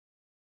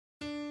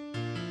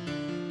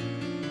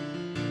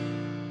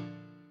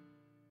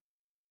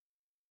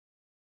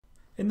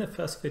In the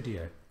first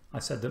video, I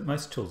said that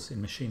most tools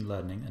in machine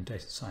learning and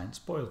data science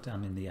boil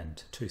down in the end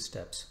to two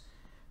steps.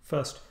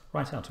 First,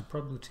 write out a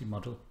probability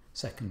model.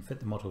 Second, fit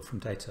the model from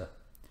data.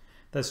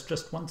 There's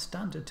just one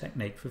standard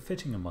technique for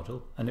fitting a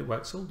model, and it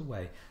works all the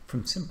way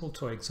from simple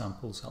toy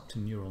examples up to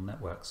neural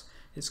networks.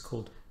 It's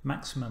called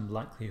maximum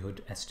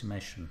likelihood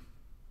estimation.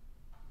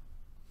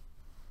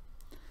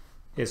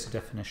 Here's the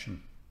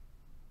definition.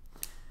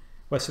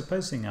 We're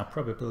supposing our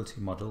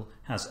probability model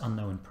has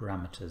unknown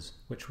parameters,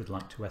 which we'd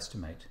like to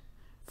estimate.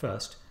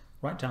 First,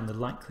 write down the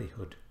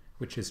likelihood,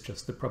 which is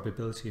just the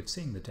probability of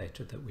seeing the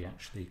data that we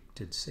actually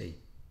did see.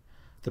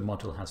 The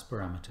model has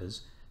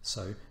parameters,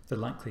 so the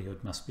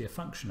likelihood must be a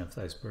function of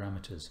those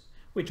parameters.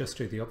 We just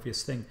do the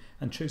obvious thing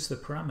and choose the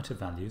parameter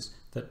values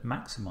that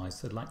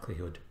maximize the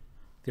likelihood.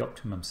 The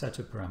optimum set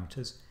of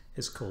parameters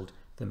is called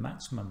the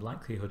maximum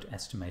likelihood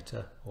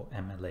estimator, or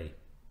MLE.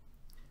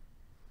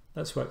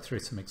 Let's work through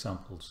some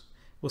examples.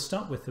 We'll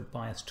start with the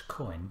biased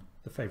coin,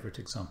 the favorite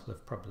example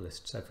of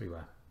probabilists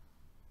everywhere.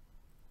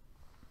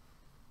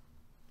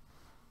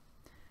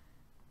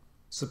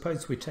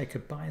 Suppose we take a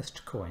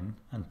biased coin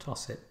and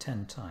toss it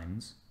 10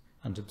 times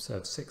and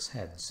observe 6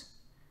 heads.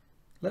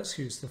 Let's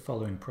use the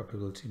following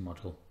probability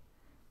model.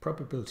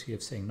 Probability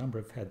of seeing number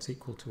of heads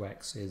equal to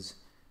x is ...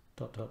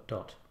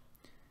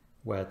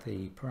 where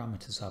the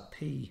parameters are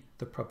p,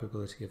 the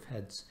probability of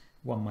heads,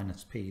 1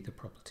 minus p, the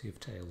probability of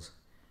tails.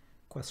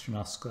 Question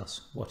asks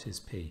us, what is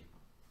p?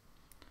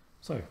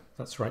 So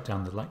let's write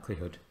down the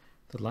likelihood.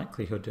 The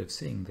likelihood of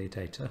seeing the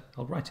data,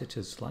 I'll write it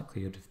as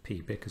likelihood of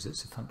p because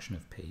it's a function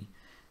of p,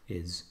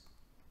 is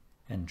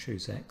n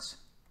choose x,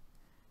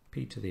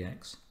 p to the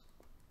x,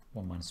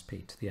 1 minus p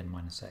to the n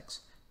minus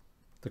x.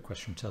 The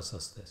question tells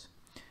us this.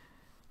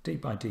 d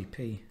by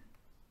dp,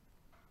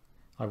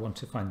 I want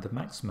to find the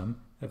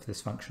maximum of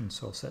this function,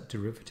 so I'll set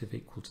derivative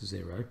equal to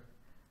 0,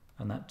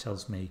 and that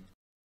tells me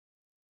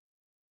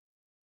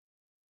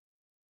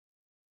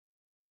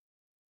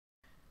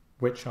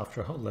which,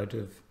 after a whole load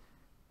of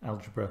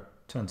algebra,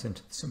 turns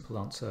into the simple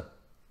answer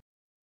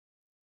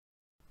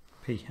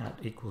p hat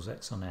equals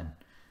x on n.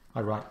 I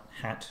write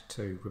hat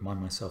to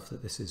remind myself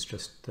that this is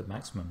just the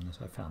maximum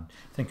that I found.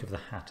 Think of the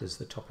hat as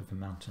the top of a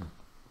mountain.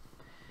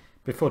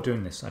 Before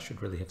doing this, I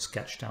should really have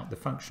sketched out the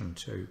function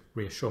to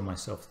reassure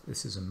myself that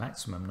this is a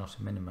maximum, not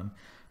a minimum.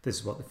 This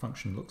is what the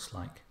function looks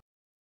like.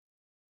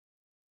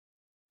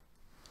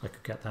 I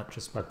could get that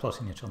just by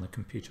plotting it on the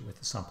computer with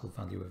the sample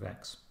value of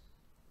x.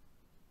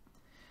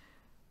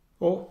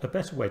 Or a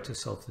better way to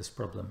solve this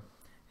problem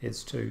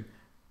is to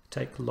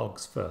take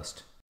logs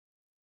first.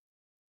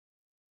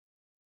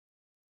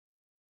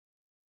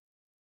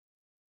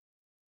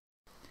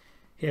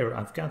 Here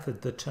I've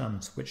gathered the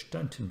terms which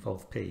don't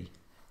involve p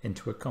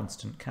into a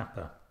constant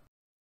kappa.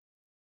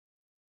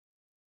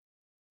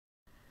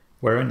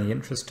 We're only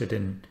interested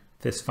in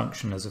this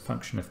function as a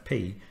function of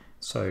p,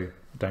 so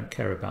don't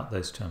care about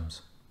those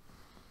terms.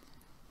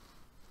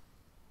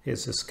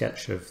 Here's a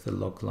sketch of the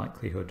log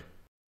likelihood.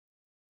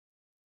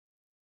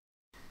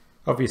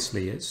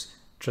 Obviously it's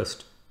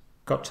just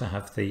got to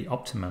have the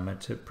optimum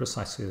at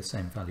precisely the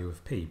same value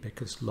of p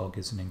because log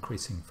is an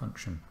increasing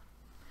function.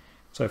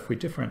 So if we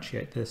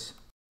differentiate this,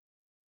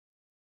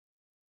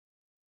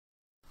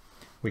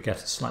 we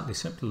get a slightly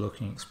simpler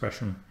looking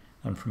expression,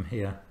 and from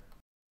here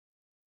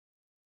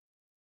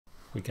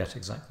we get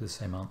exactly the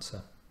same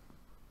answer.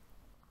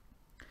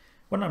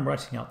 When I'm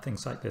writing out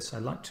things like this, I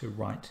like to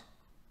write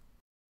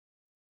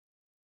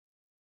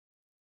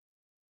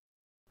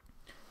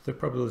the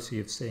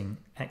probability of seeing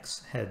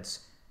x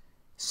heads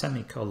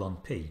semicolon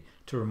p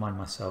to remind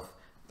myself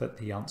that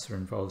the answer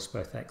involves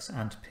both x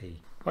and p.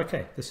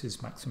 Okay, this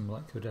is maximum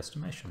likelihood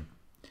estimation.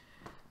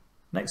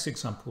 Next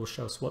example will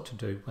show us what to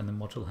do when the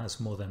model has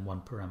more than one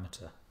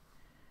parameter.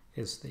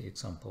 Here's the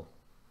example.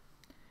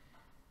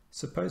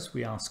 Suppose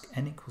we ask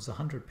n equals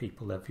 100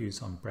 people their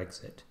views on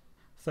Brexit.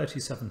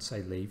 37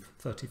 say leave,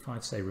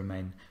 35 say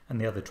remain, and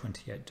the other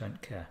 28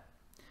 don't care.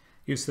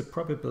 Use the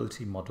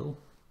probability model,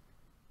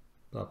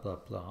 blah blah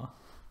blah,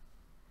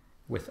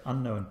 with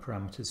unknown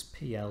parameters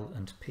PL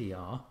and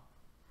PR.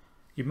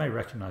 You may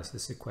recognize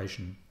this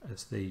equation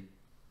as the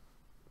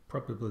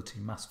probability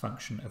mass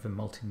function of a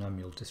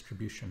multinomial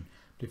distribution,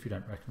 but if you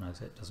don't recognize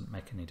it, it doesn't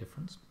make any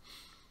difference.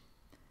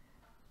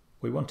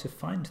 We want to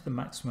find the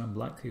maximum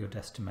likelihood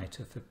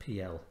estimator for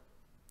PL.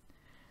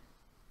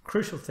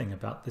 Crucial thing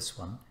about this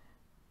one,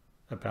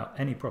 about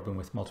any problem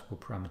with multiple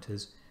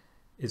parameters,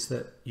 is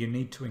that you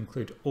need to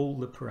include all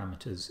the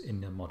parameters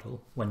in the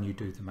model when you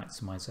do the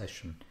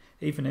maximization.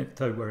 Even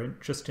though we're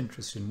just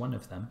interested in one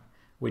of them,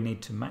 we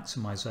need to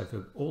maximize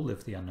over all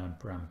of the unknown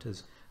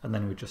parameters, and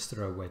then we just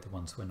throw away the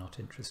ones we're not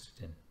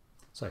interested in.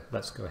 So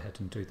let's go ahead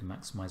and do the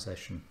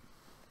maximization.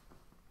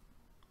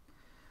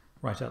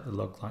 Write out the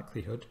log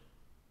likelihood.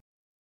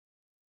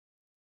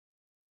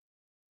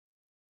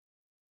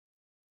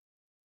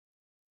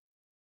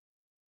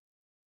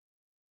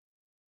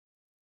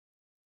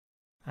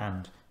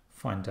 And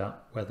find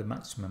out where the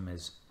maximum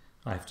is.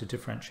 I have to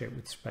differentiate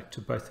with respect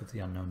to both of the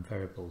unknown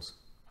variables.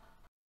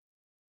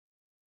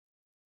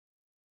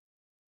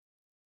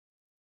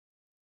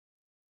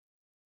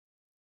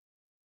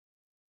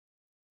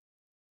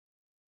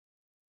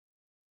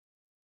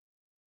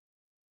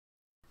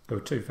 There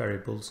were two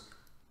variables,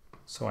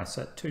 so I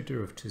set two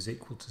derivatives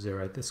equal to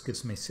 0. This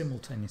gives me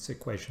simultaneous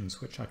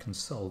equations which I can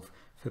solve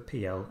for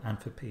PL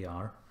and for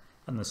PR,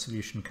 and the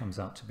solution comes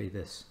out to be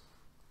this.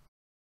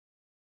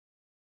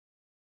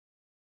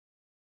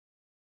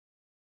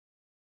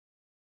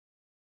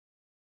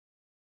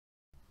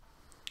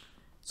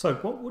 So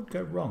what would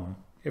go wrong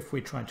if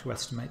we tried to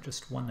estimate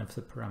just one of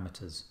the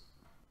parameters?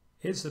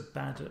 Here's a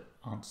bad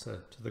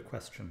answer to the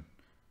question.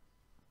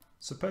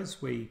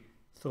 Suppose we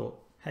thought,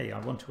 hey, I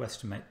want to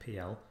estimate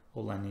PL.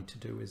 All I need to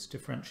do is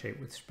differentiate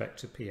with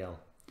respect to PL.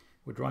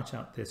 We'd write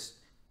out this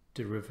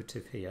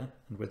derivative here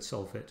and we'd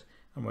solve it,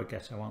 and we'll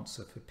get our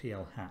answer for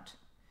PL hat.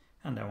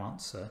 And our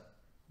answer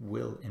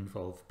will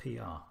involve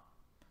PR.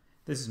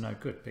 This is no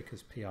good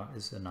because PR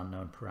is an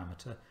unknown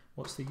parameter.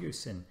 What's the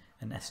use in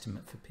an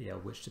estimate for PL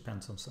which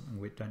depends on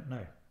something we don't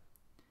know?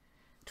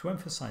 To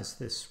emphasize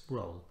this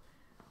role,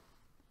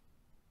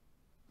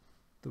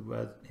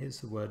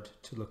 here's the word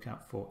to look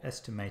out for,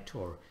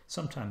 estimator.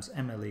 Sometimes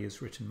MLE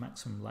is written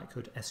maximum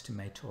likelihood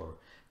estimator.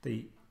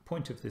 The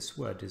point of this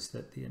word is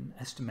that an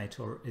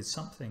estimator is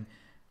something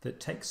that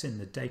takes in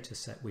the data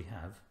set we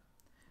have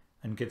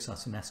and gives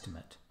us an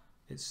estimate.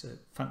 It's a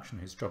function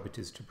whose job it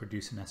is to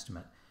produce an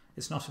estimate.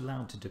 It's not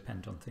allowed to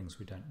depend on things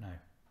we don't know.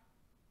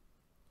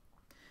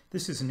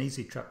 This is an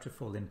easy trap to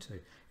fall into.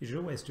 You should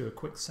always do a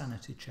quick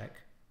sanity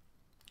check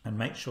and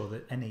make sure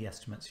that any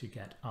estimates you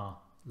get are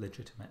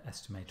legitimate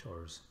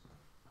estimators.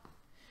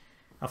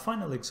 Our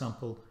final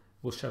example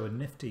will show a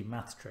nifty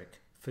math trick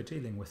for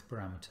dealing with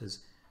parameters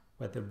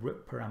where the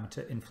root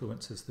parameter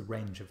influences the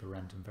range of a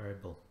random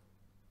variable.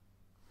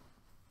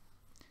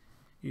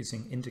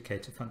 Using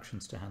indicator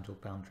functions to handle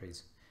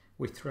boundaries,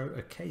 we throw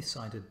a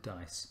k-sided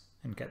dice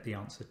and get the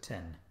answer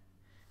 10.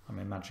 I'm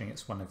imagining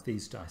it's one of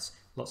these dice,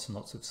 lots and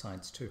lots of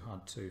sides, too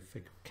hard to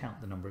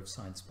count the number of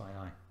sides by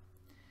eye.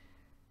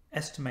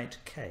 Estimate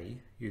k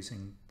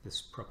using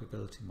this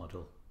probability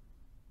model.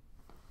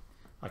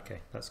 Okay,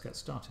 let's get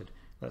started.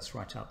 Let's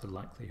write out the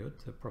likelihood,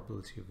 the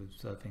probability of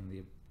observing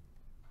the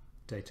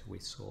data we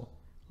saw.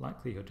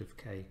 Likelihood of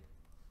k,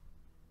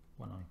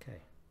 1 on k.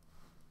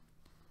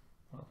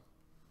 Well,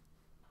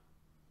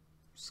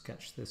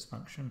 sketch this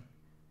function.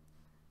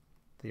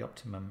 The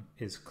optimum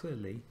is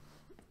clearly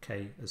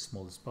k as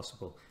small as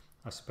possible.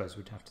 I suppose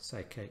we'd have to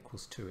say k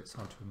equals 2. It's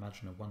hard to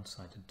imagine a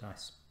one-sided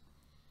dice.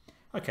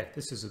 Okay,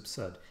 this is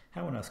absurd.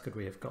 How on earth could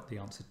we have got the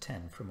answer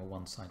 10 from a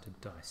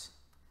one-sided dice?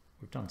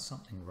 We've done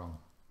something wrong.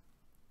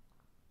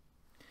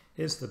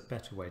 Here's the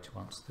better way to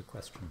answer the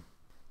question.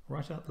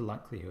 Write out the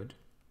likelihood.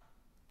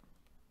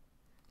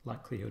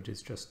 Likelihood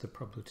is just the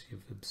probability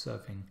of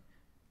observing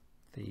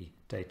the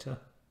data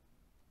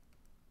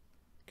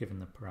given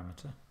the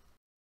parameter.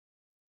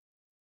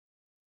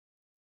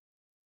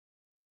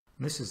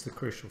 And this is the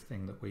crucial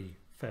thing that we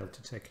failed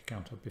to take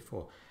account of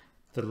before.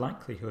 The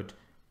likelihood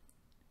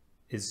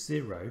is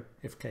 0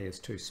 if k is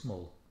too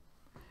small.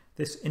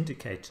 This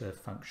indicator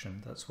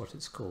function, that's what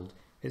it's called,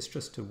 it's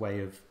just a way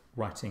of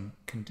writing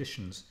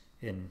conditions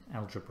in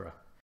algebra.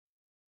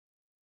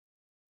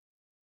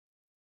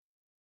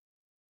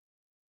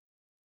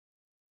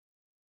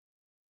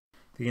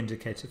 The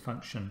indicator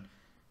function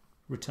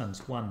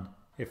returns 1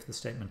 if the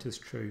statement is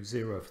true,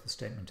 0 if the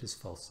statement is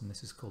false, and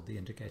this is called the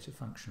indicator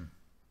function.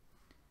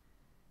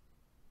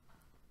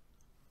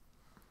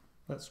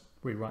 Let's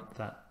rewrite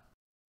that.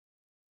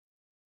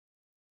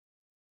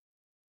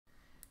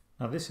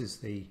 Now this is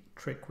the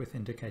trick with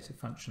indicator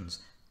functions,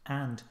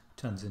 and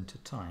turns into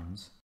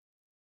times.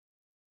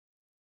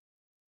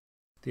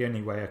 The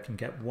only way I can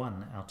get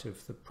 1 out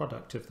of the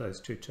product of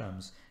those two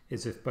terms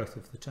is if both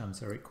of the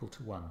terms are equal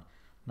to 1.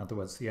 In other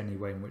words, the only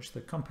way in which the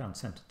compound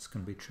sentence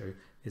can be true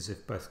is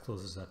if both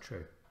clauses are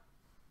true.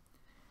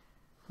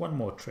 One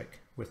more trick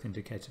with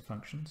indicator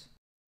functions.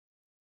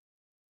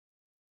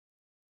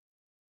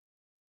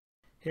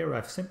 Here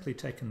I've simply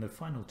taken the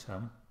final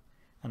term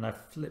and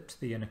I've flipped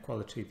the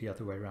inequality the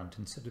other way around.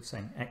 Instead of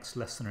saying x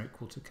less than or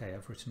equal to k,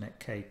 I've written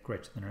k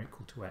greater than or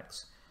equal to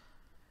x.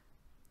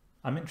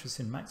 I'm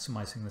interested in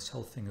maximizing this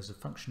whole thing as a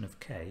function of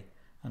k,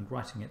 and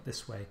writing it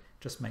this way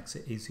just makes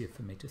it easier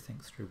for me to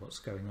think through what's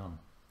going on.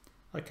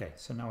 Okay,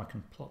 so now I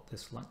can plot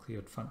this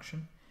likelihood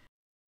function.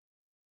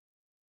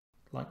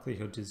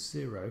 Likelihood is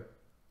 0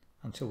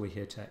 until we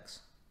hit x,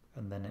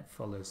 and then it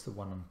follows the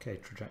 1 on k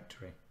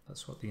trajectory.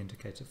 That's what the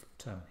indicator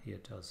term here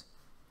does.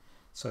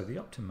 So the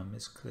optimum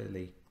is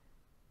clearly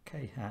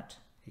k hat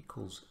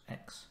equals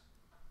x.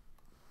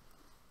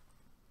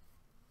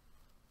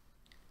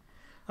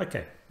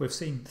 Okay, we've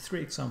seen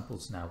 3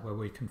 examples now where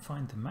we can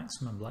find the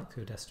maximum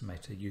likelihood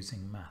estimator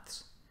using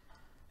maths.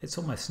 It's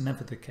almost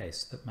never the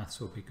case that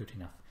maths will be good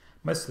enough.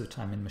 Most of the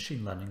time in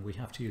machine learning we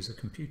have to use a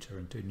computer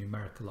and do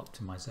numerical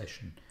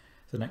optimization.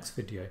 The next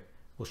video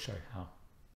will show how.